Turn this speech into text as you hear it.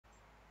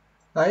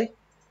Hi,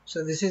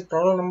 so this is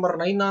problem number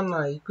 9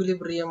 on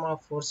equilibrium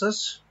of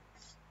forces.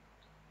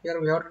 Here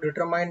we have to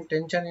determine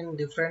tension in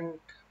different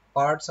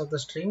parts of the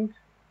string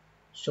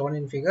shown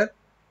in figure,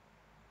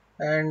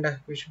 and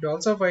we should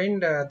also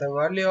find the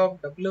value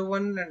of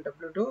W1 and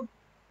W2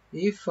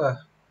 if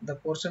the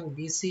portion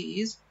BC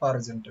is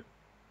horizontal.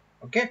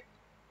 Okay,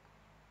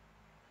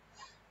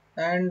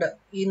 and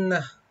in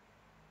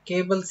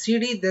cable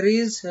CD there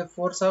is a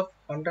force of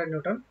 100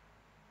 Newton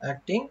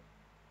acting.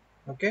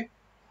 Okay,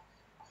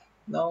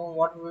 now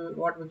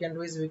what we can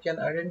do is we can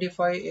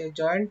identify a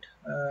joint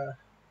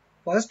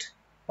first.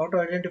 How to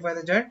identify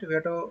the joint? We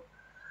have to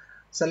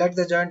select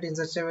the joint in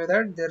such a way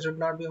that there should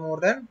not be more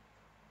than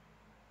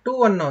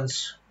two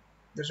unknowns.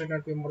 There should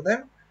not be more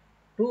than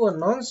two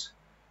unknowns.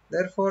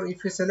 Therefore,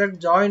 if you select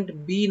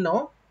joint B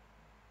now,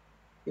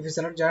 if you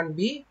select joint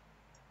B,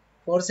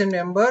 force in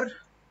member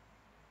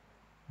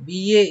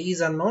BA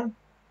is unknown.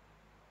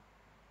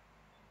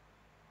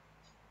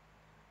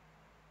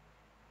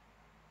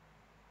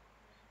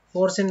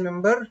 Force in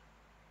member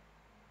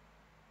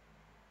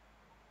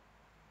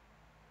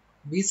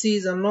BC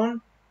is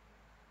unknown.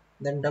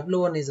 Then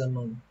W1 is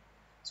unknown.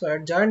 So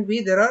at joint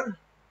B there are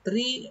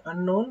three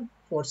unknown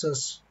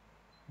forces.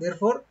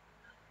 Therefore,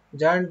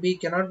 joint B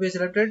cannot be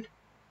selected.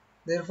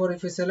 Therefore,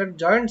 if you select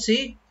joint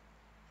C,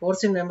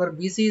 force in member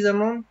BC is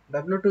unknown,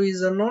 W2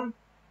 is unknown,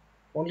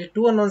 only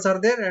two unknowns are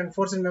there, and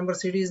force in member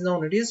CD is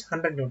known, it is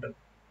 100 Newton.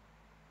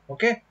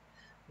 Okay,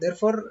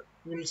 therefore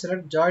we will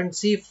select joint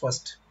C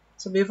first.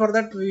 So before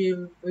that we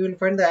will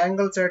find the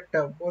angles at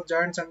both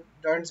joints and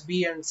joints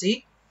B and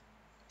C.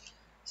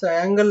 So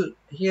angle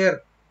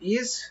here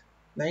is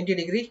 90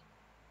 degree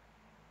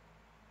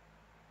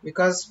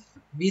because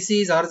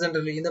BC is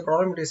horizontal. In the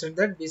problem it is said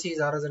that BC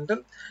is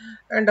horizontal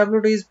and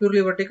W2 is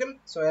purely vertical,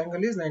 so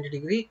angle is 90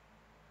 degree.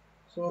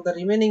 So the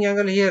remaining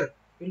angle here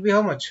will be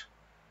how much?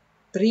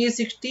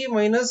 360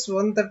 minus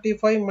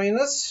 135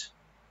 minus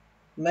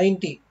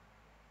 90.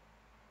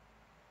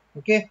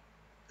 Okay,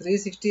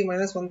 360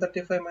 minus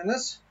 135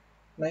 minus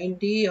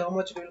 90, how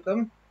much it will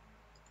come?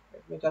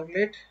 Let me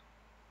calculate.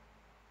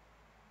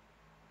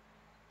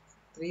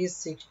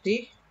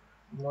 360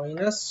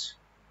 minus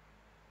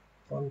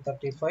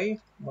 135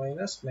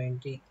 minus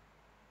 90.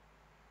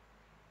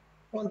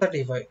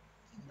 135.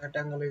 That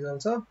angle is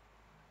also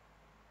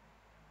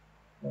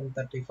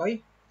 135.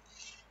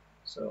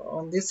 So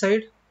on this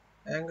side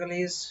angle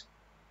is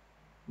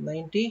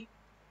 90.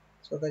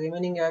 So the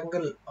remaining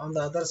angle on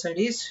the other side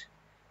is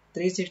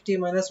 360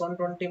 minus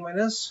 120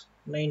 minus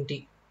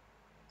 90.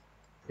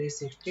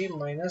 360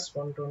 minus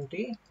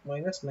 120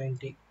 minus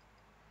 90.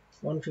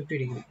 150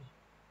 degree.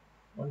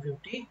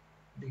 150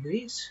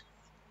 degrees.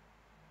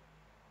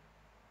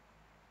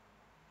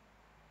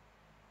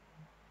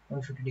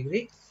 150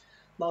 degree.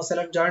 Now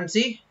select joint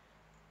C.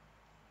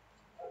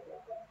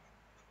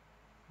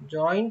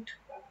 Joint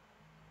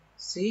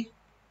C.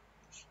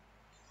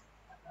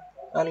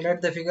 I'll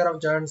let the figure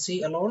of joint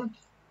C alone.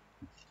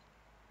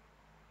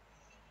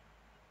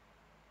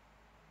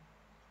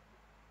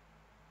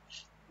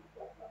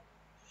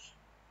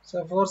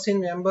 So force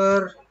in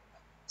member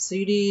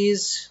CD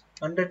is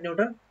 100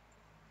 Newton.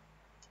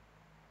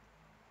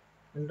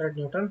 100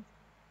 Newton.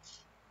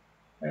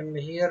 And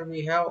here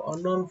we have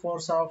unknown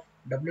force of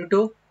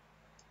W2.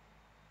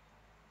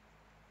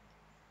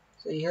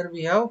 So here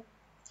we have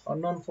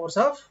unknown force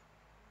of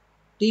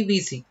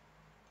TBC.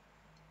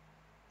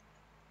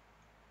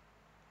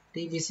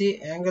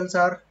 TBC angles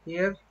are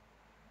here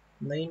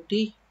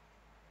 90,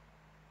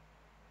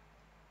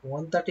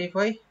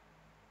 135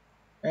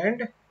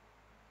 and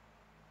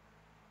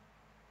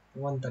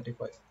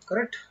 135.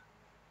 Correct?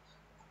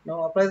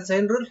 Now apply the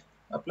sine rule.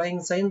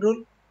 Applying sine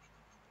rule.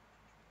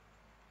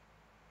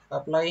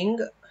 Applying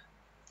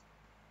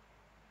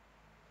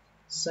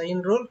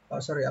sine rule.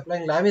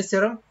 Applying Lamis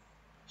theorem.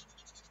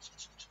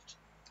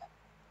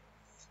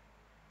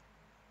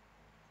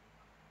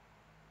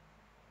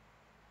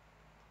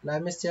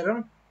 Lamis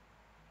theorem.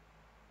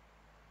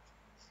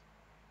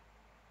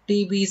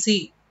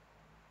 TBC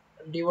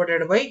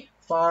divided by,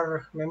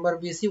 for member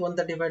BC,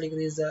 135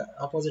 degrees the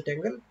opposite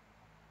angle.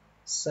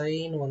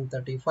 Sine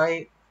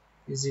 135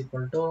 is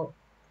equal to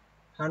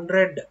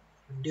 100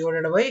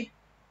 divided by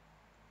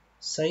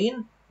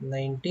sine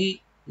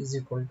 90 is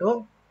equal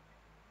to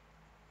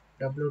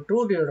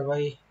W2 divided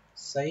by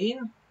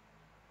sine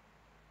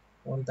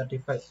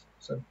 135.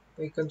 So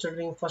by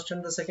considering first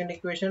and the second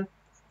equation,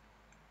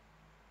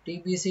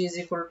 TBC is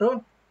equal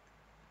to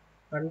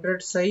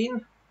 100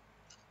 sine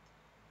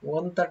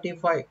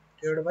 135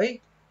 divided by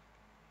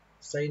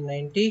sine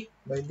 90.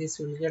 By this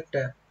we will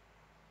get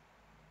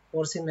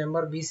force in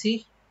member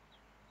BC.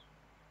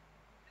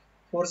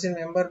 Force in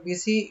member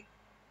BC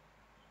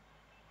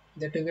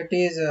that we get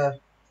is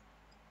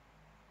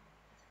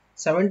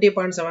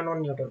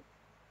 70.71 Newton.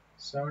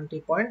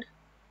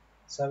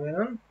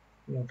 70.71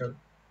 Newton.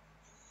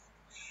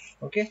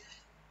 Okay.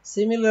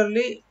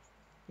 Similarly,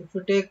 if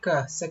you take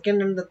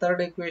second and the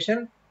third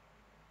equation,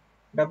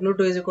 W2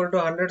 is equal to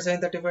 100 sin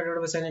 35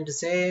 divided by sin 90.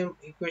 Same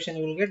equation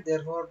you will get.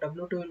 Therefore,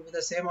 W2 will be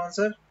the same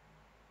answer.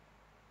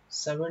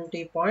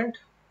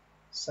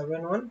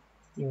 70.71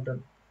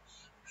 Newton.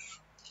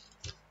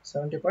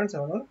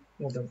 70.71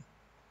 Newton.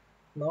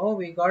 Now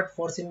we got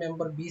force in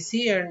member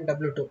BC and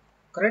W2.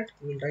 Correct?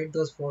 We'll write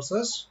those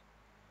forces.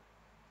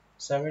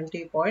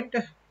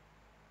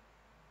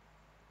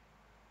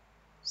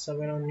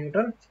 70.71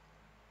 Newton.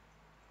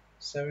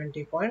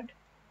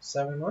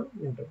 70.71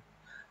 Newton.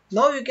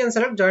 Now you can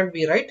select joint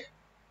B, right?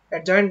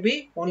 At joint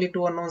B, only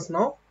two unknowns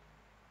now.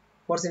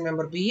 Force in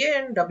member BA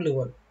and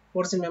W1.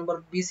 Force in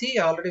member BC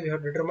already we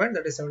have determined,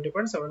 that is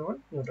 70.71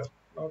 Newton.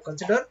 Now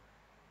consider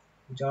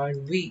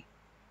joint B.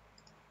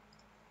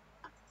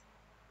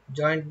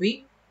 Joint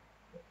B.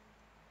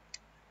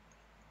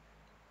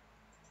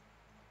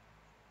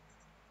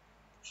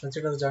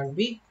 Consider joint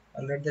B.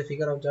 I'll write the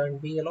figure of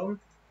joint B alone.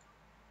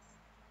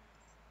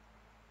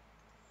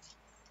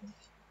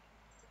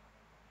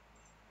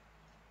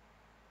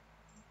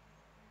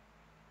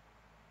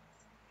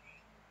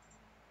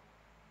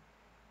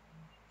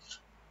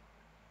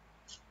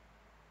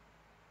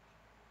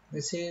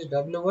 This is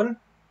W1.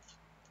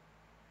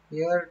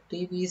 Here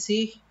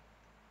TBC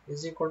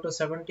is equal to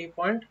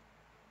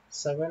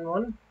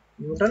 70.71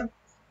 Newton,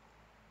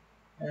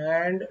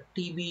 and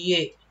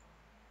TBA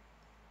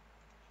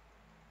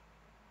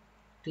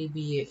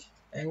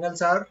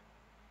angles are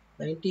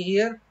 90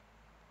 here,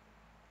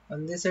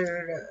 on this side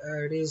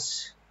it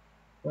is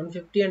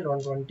 150 and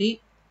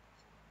 120,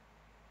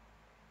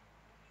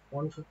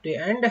 150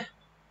 and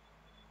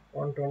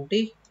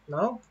 120.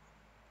 Now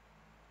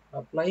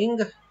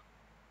applying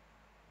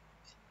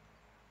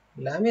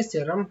Lami's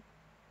theorem,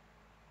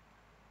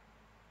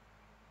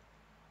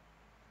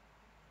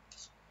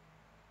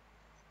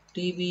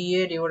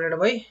 TBA divided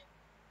by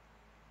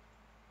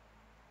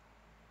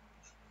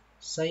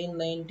sin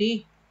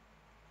 90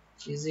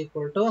 is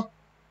equal to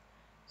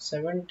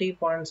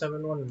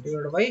 70.71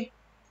 divided by,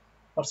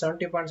 for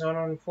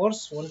 70.71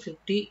 force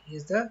 150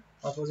 is the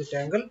opposite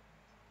angle,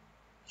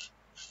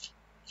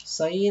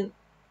 sin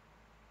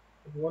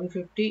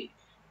 150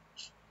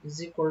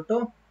 is equal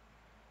to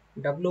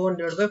W1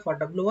 divided by, for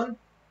W1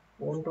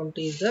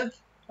 120 is the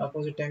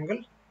opposite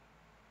angle,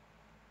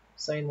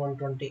 sin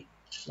 120.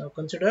 Now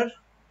consider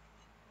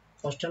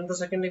first and the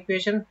second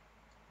equation.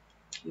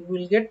 You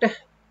will get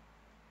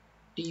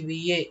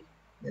TBA.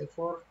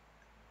 Therefore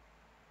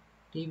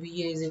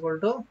TBA is equal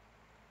to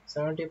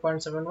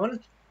 70.71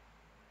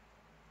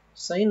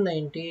 sin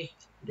 90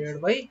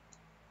 divided by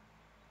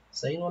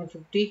sin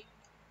 150.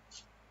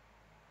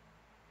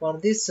 For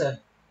this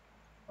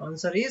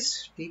answer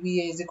is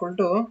TBA is equal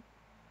to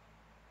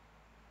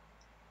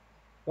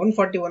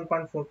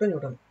 141.42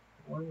 Newton.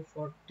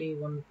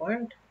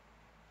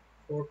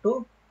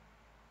 141.42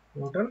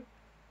 Newton.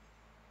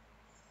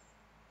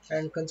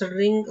 And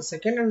considering the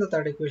second and the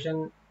third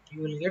equation,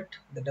 you will get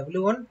the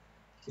W1,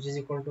 which is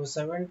equal to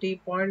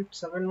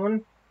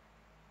 70.71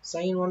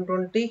 sin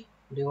 120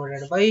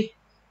 divided by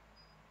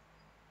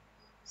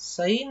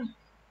sin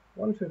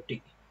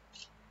 150.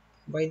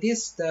 By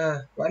this,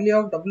 the value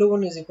of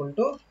W1 is equal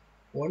to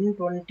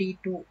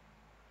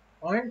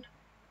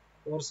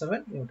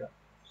 122.47 Newton.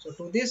 So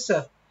to this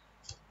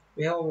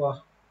we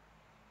have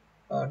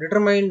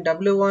determined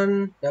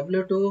W1,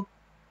 W2,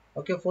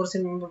 okay, force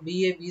in member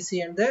BA,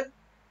 BC and the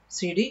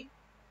CD.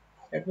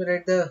 Let me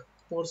write the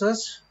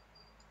forces.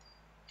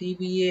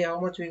 TBA, how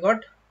much we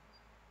got?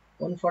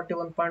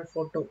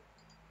 141.42.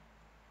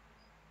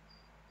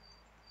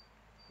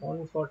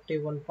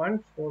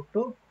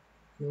 141.42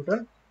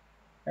 Newton,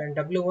 and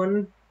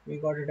W1 we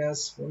got it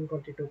as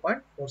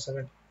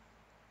 122.47.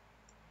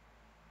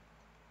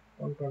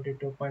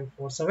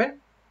 122.47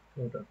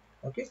 Newton.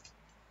 Okay,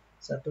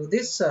 so to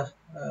this the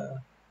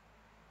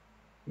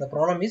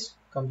problem is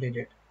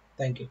completed.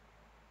 Thank you.